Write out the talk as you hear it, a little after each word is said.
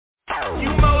You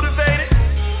motivated?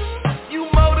 You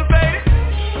motivated?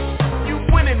 You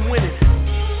winning.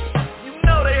 You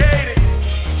know they hate it.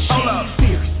 Hold up.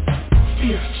 Fierce.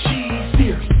 She's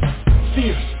fierce.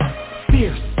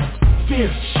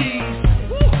 She's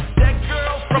that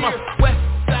girl from a west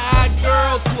side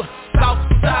girl to a south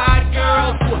side girl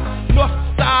to a north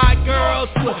side girl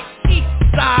to a east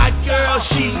side girl.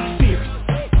 She's fierce.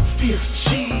 She's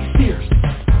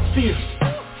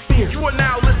fierce. You are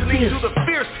now listening to the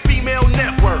Fierce Female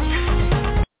Network.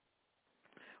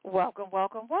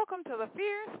 Welcome to the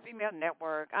Fierce Female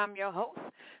Network. I'm your host,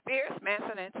 Fierce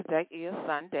Manson, and today is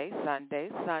Sunday,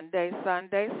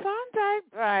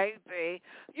 baby.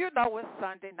 You know it's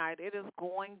Sunday night. It is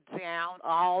going down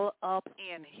all up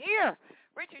in here.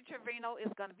 Richie Trevino is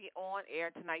going to be on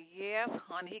air tonight. Yes,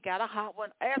 honey, he got a hot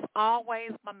one. As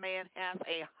always, my man has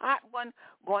a hot one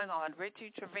going on.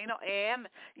 Richie Trevino and,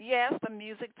 yes, the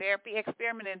music therapy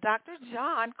experiment and Dr.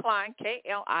 John Klein, Kline,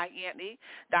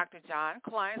 Dr. John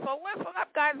Klein. So listen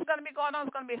up, guys. It's going to be going on.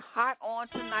 It's going to be hot on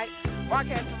tonight.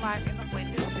 Broadcasting live in the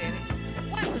Windy City.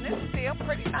 Listen, it's still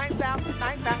pretty nice out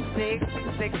tonight, about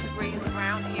 66 degrees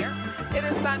around here. It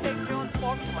is Sunday, June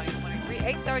 4th, 2023,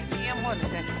 8:30 p.m. on the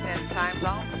Central Standard Time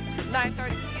Zone,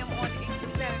 9:30 p.m. on the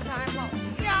Eastern Standard Time Zone.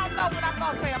 Y'all know what I'm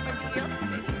going to say up in here.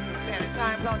 Eastern Standard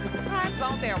Time Zone is the time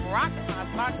zone they're rocking my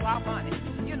block while money.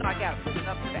 You know I got to push it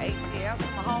up to the ATL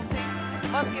from my home team.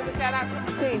 Must give a shout out to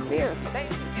my team, Fierce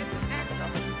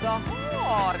International, the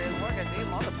hardest working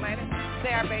team on the planet.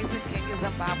 They are based in Kenya,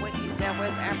 Zimbabwe, East and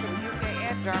West Africa, UK,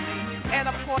 and Germany. And,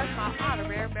 of course, my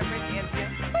honorary member in India.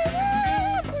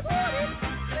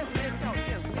 Listen, this show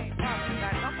is being sponsored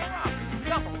by GumbaRum.com.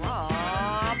 GumbaRum.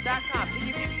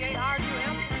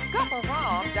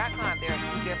 GumbaRum.com. There are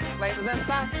 2 different flavors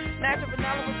inside. Natural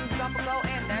vanilla, which is Gumba Gold,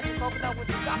 and natural coconut, which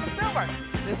is Gumba Silver.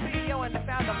 The CEO and the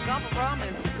founder of Gumba Rum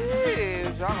is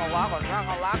Steve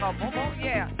Jogalago, boom, boom,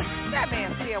 yeah. That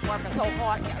man's still working so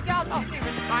hard. Y'all know he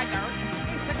retired.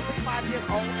 He's 65 years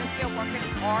old and still working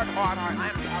hard. I'm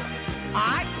telling you,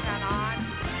 I cannot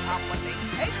put these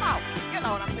tape out. You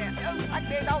know what I'm saying? It's like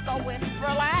they don't know when to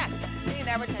relax. He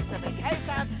never takes a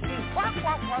vacation. He's work.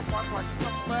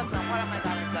 Listen, what am I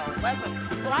going to do? Listen,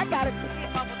 so I got to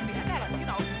keep up with me. I got to,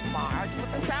 march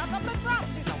with the sound of the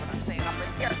drums. You know what I'm saying up in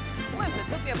here. Listen,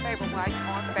 do me a favor while you're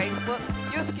on Facebook.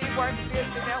 Use the keyword Fierce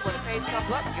Female when the page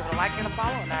comes up. Give it a like and a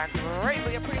follow, and I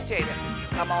greatly appreciate it.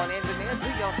 Come on, engineer, do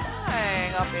your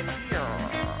thing up in here.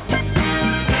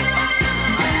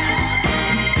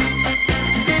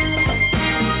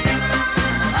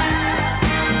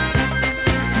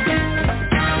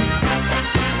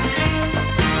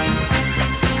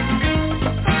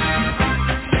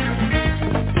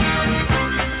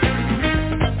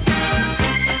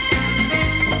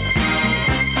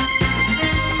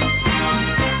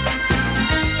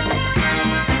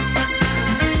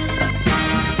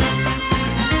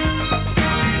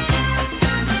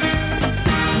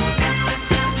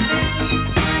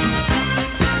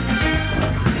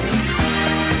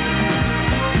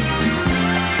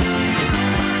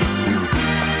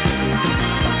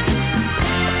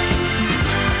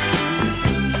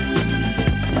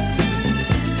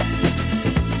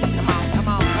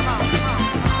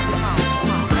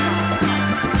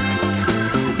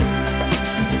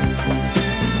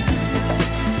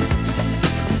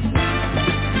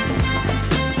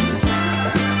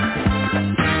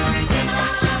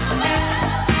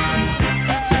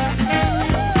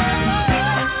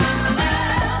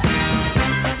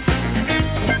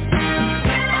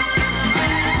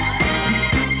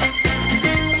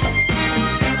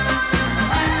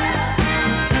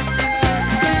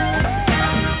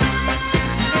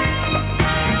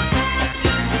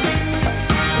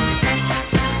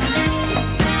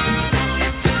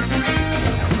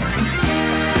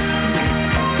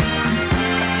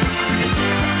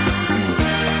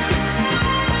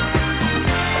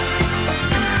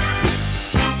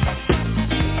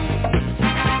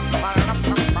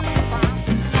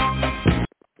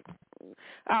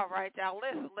 All right, y'all,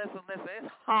 listen. It's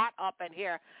hot up in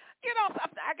here. You know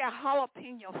something? I got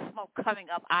jalapeno smoke coming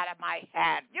up out of my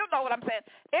head. You know what I'm saying?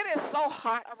 It is so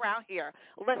hot around here.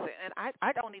 Listen, and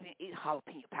I don't even eat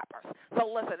jalapeno peppers. So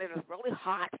listen, it is really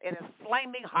hot. It is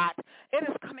flaming hot. It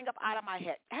is coming up out of my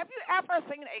head. Have you ever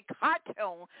seen a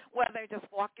cartoon where they're just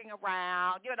walking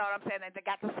around, you know what I'm saying, and they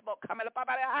got the smoke coming up out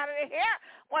of their hair?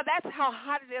 Well, that's how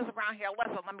hot it is around here.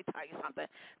 Listen, let me tell you something.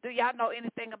 Do y'all know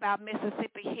anything about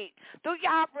Mississippi heat? Do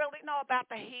y'all really know about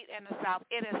the heat in the South?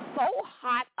 It is so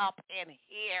hot up in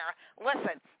here.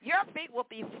 Listen, your feet will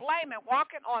be flaming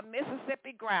walking on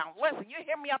Mississippi ground. Listen, you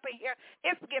hear me up in here?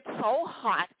 It gets so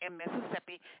hot in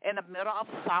Mississippi in the middle of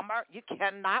summer, you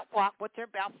cannot walk with your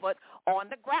barefoot on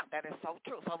the ground. That is so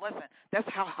true. So listen, that's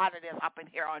how hot it is up in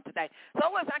here on today. So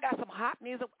listen, I got some hot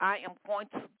music. I am going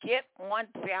to get on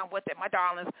down with it, my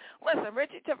darlings. Listen,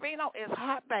 Richie Trevino is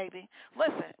hot, baby.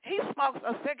 Listen, he smokes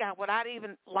a cigar without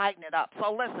even lighting it up.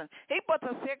 So listen, he puts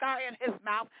a cigar in his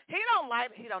mouth. He don't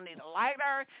light it. He don't need a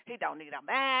lighter. He don't need a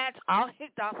match. All he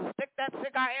does is stick that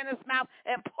cigar in his mouth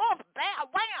and puff, bam,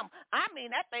 wham. I mean,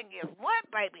 that thing is lit,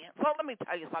 baby. So let me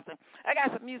tell you something. I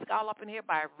got some music all up in here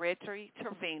by Richie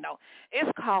Trevino. It's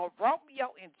called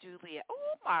Romeo and Juliet.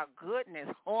 Oh, my goodness,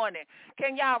 horny.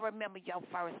 Can y'all remember your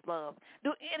first love?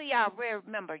 Do any of y'all really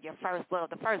remember your first love,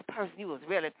 the first person you was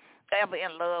really ever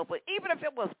in love with? Even if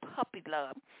it was puppy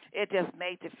love, it just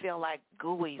made you feel like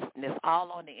gooiness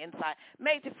all on the inside.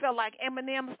 Made you feel like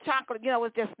M&M's chocolate,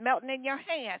 was just melting in your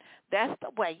hand. That's the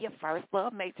way your first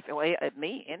love made you feel. Well,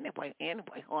 me, anyway,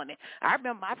 honey. I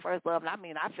remember my first love,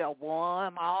 and I felt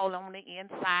warm all on the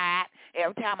inside.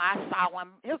 Every time I saw him,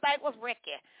 his name was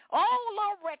Ricky. Oh,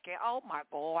 little Ricky. Oh, my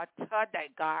God. Today,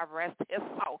 God rest his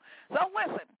soul. So,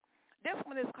 listen, this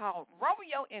one is called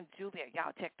Romeo and Juliet.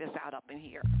 Y'all check this out up in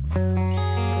here.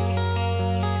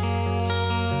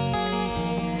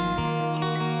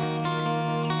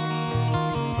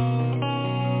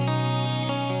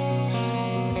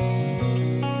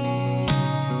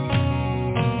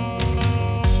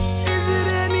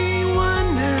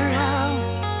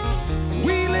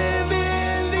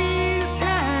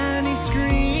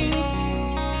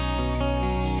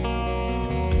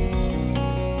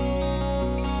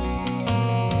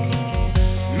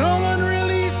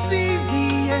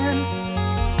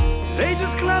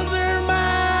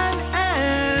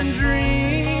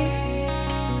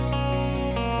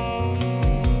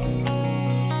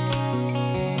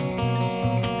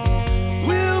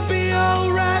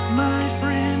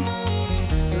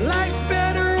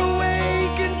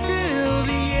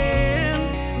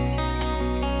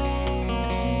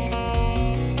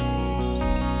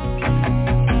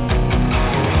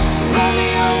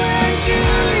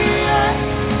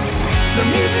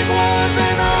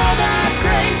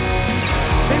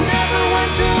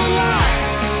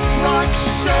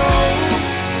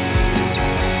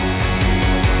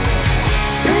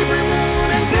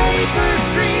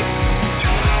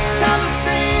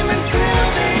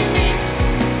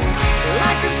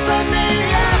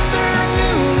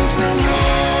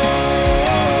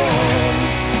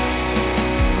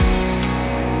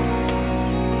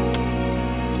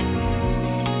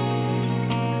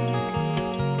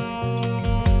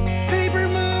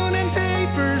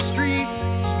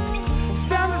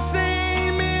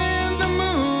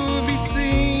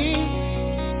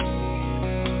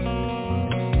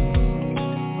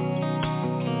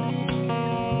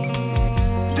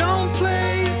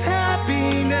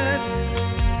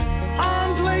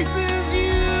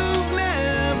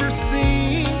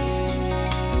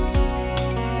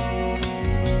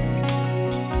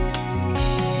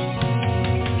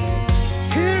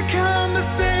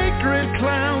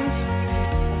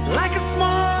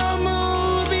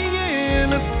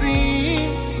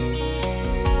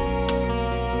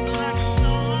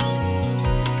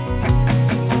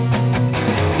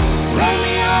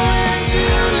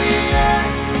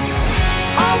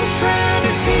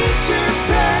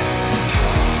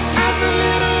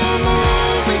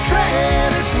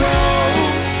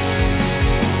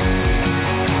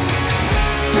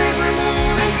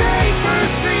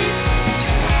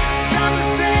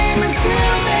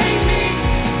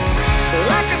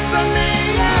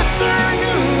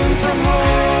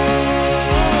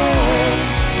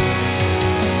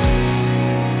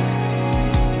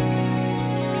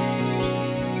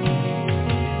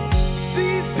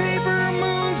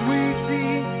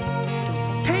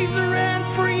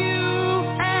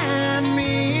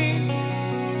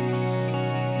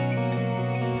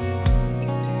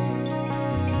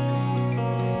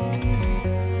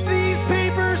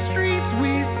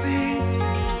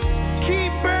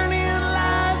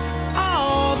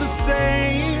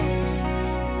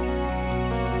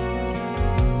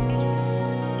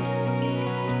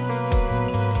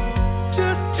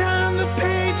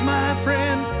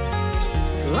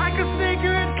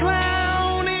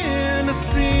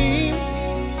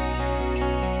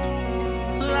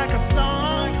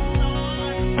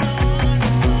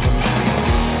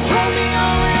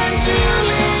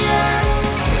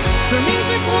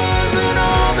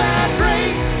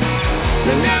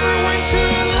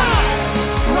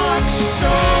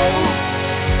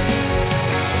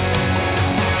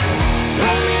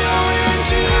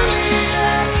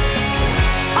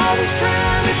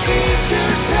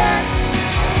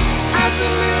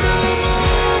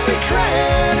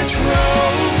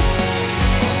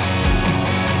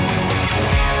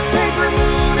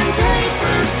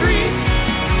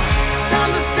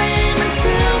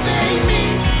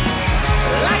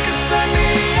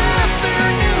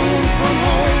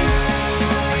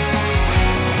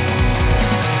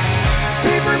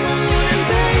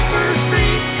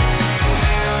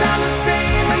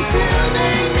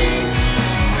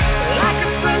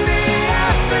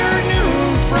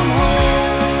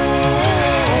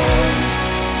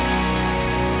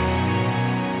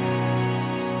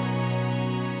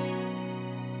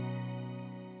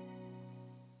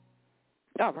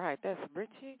 All right, that's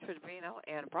Richie, Trevino,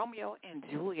 and Romeo and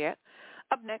Juliet.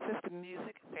 Up next is the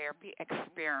Music Therapy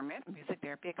Experiment. Music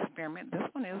Therapy Experiment. This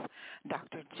one is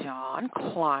Dr. John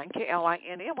Klein,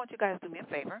 K-L-I-N-E. I want you guys to do me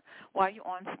a favor. While you're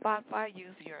on Spotify,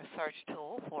 use your search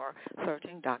tool for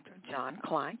searching Dr. John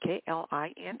Klein,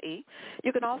 K-L-I-N-E.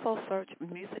 You can also search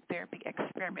Music Therapy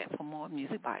Experiment for more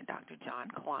music by Dr. John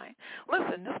Klein.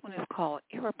 Listen, this one is called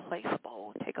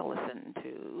Irreplaceable. Take a listen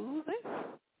to this.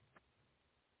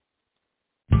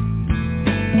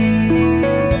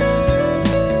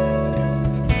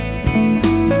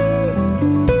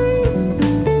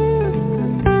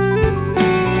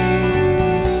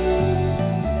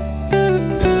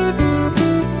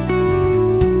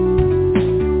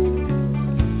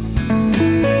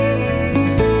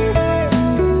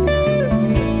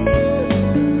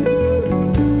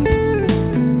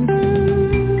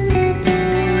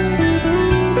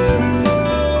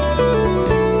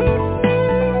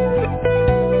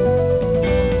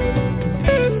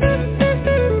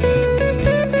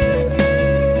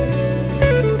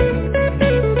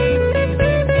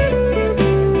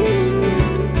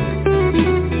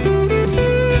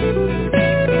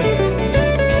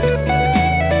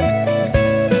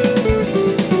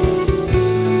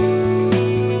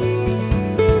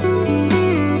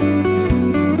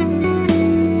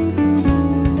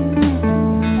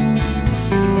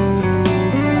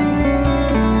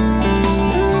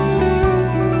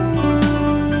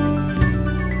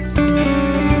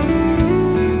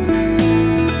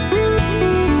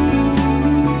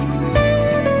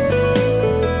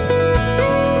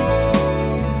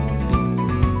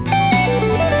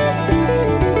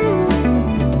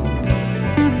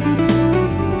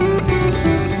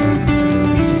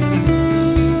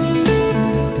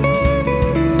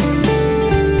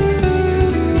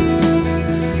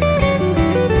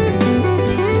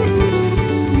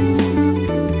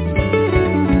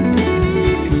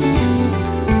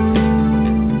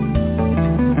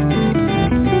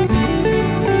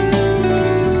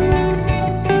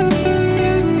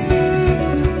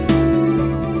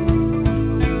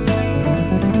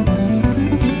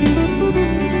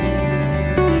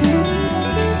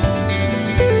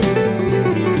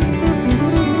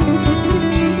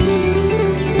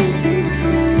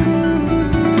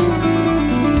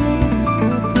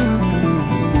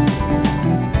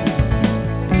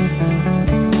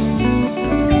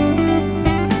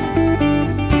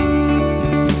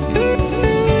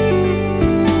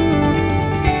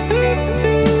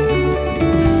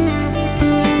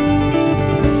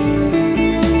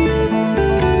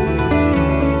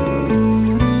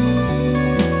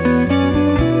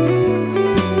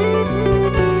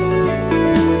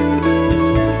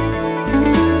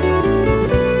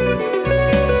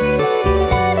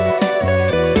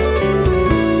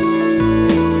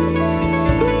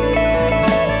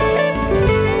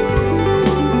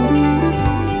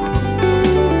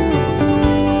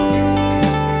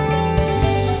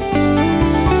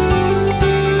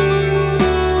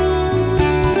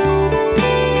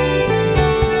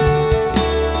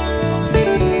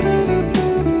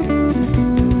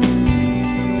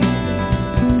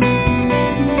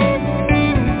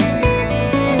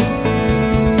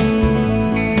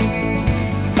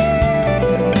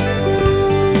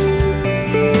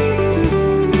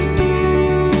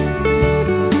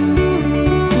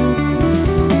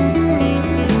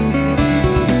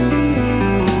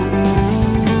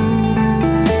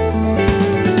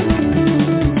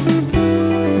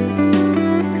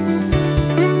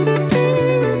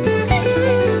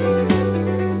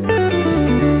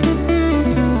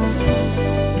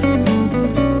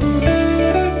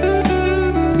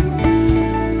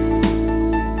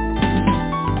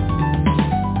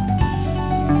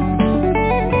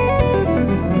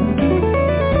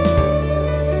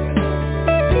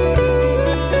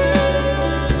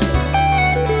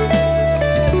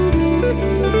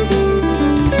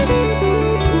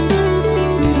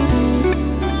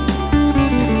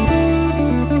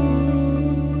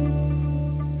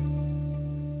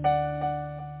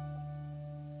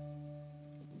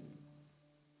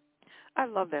 I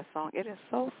love that song. It is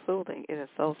so soothing. It is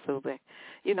so soothing.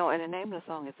 You know, and the name of the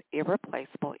song is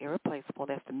Irreplaceable. Irreplaceable,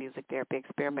 that's the Music Therapy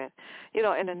Experiment. You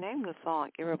know, and the name of the song,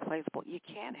 Irreplaceable, you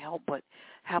can't help but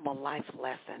have a life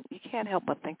lesson. You can't help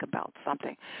but think about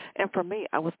something. And for me,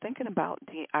 I was thinking about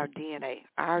our DNA.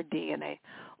 Our DNA.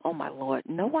 Oh, my Lord.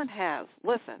 No one has.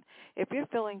 Listen, if you're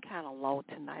feeling kind of low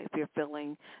tonight, if you're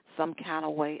feeling some kind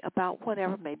of way about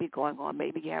whatever may be going on,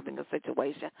 maybe you're having a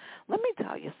situation, let me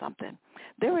tell you something.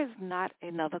 There is not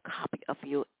another copy of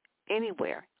you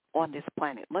anywhere on this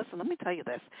planet. Listen, let me tell you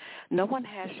this. No one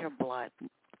has your blood.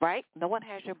 right? No one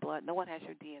has your blood. No one has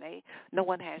your DNA. No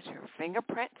one has your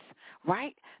fingerprints,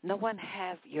 right? No one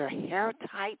has your hair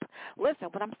type. Listen,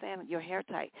 what I'm saying, your hair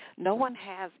type. No one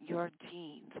has your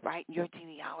genes, right? Your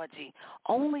genealogy.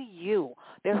 Only you.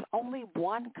 There's only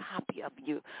one copy of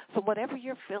you. So whatever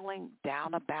you're feeling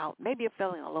down about, maybe you're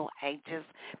feeling a little anxious,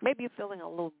 maybe you're feeling a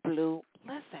little blue,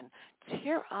 listen,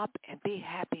 cheer up and be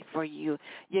happy for you.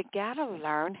 You got to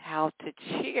learn how to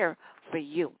cheer for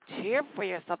you. Cheer for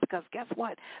yourself, because guess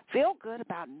what? Feel good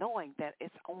about knowing that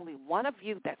it's only one of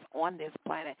you that's on this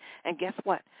planet. And guess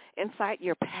what? Inside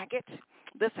your package,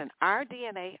 listen, our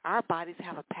DNA, our bodies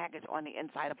have a package on the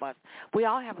inside of us. We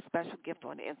all have a special gift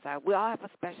on the inside. We all have a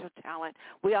special talent.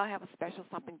 We all have a special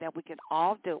something that we can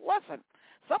all do. Listen,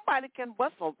 somebody can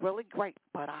whistle really great,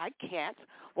 but I can't.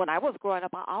 When I was growing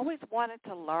up, I always wanted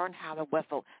to learn how to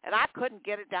whistle, and I couldn't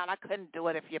get it down. I couldn't do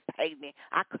it if you paid me.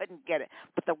 I couldn't get it.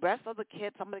 But the rest of the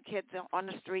kids, some of the kids on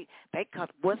the street, they could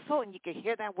whistle, and you could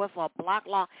hear that whistle a block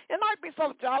long. And I'd be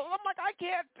so jealous. I'm like, I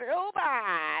can't do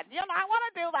that. You know, I want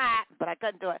to do that, but I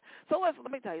couldn't do it. So listen,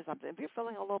 let me tell you something. If you're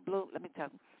feeling a little blue, let me tell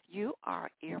you, you are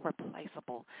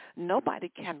irreplaceable. Nobody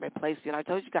can replace you. And I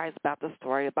told you guys about the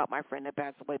story about my friend that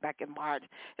passed away back in March.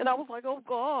 And I was like, oh,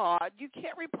 God, you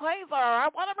can't replace her. I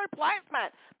want a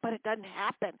replacement. But it doesn't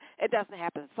happen. It doesn't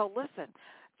happen. So listen,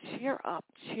 cheer up.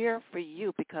 Cheer for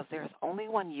you, because there's only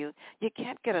one you. You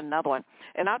can't get another one.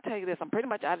 And I'll tell you this, I'm pretty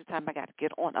much out of time. I got to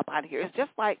get on up out of here. It's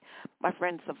just like my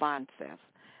friend Savon says.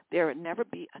 There would never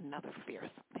be another Fierce.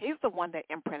 He's the one that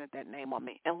imprinted that name on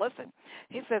me. And listen,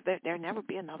 he said that there'll never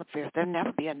be another Fierce. There'll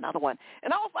never be another one.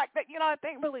 And I was like, that, you know, that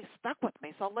thing really stuck with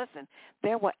me. So listen,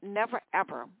 there would never,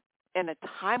 ever, in the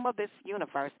time of this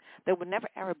universe, there would never,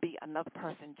 ever be another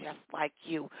person just like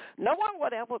you. No one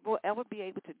will ever be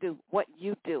able to do what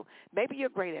you do. Maybe you're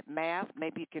great at math.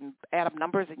 Maybe you can add up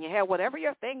numbers in your head. Whatever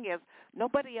your thing is,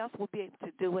 nobody else will be able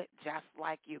to do it just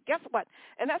like you. Guess what?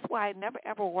 And that's why I never,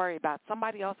 ever worry about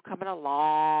somebody else coming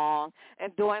along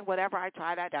and doing whatever I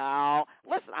try to do.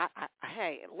 Listen,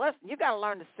 listen, you got to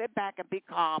learn to sit back and be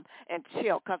calm and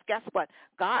chill, because guess what?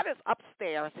 God is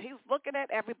upstairs. He's looking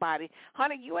at everybody.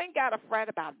 Honey, you ain't got to fret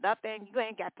about nothing. You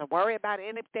ain't got to worry about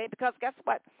anything, because guess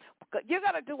what? You're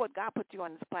going to do what God put you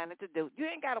on this planet to do. You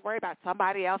ain't got to worry about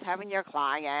somebody else having your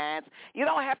clients. You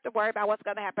don't have to worry about what's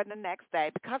going to happen the next day,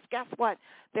 because guess what?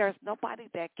 There's nobody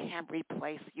that can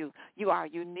replace you. You are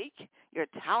unique, you're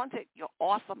talented, you're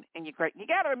awesome, and you're great. You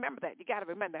got to remember that. You got to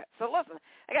remember that. So listen,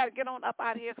 I got to get on up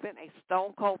out here. It's been a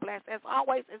stone cold blast. As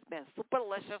always, it's been super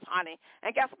delicious, honey.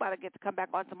 And guess what? I get to come back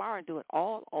on tomorrow and do it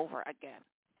all over again.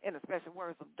 In the special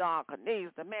words of Don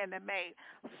Cornelius, the man that made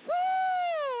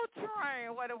Soul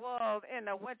Train what it was in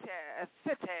the winter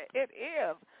city. It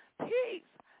is peace,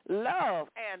 love,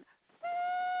 and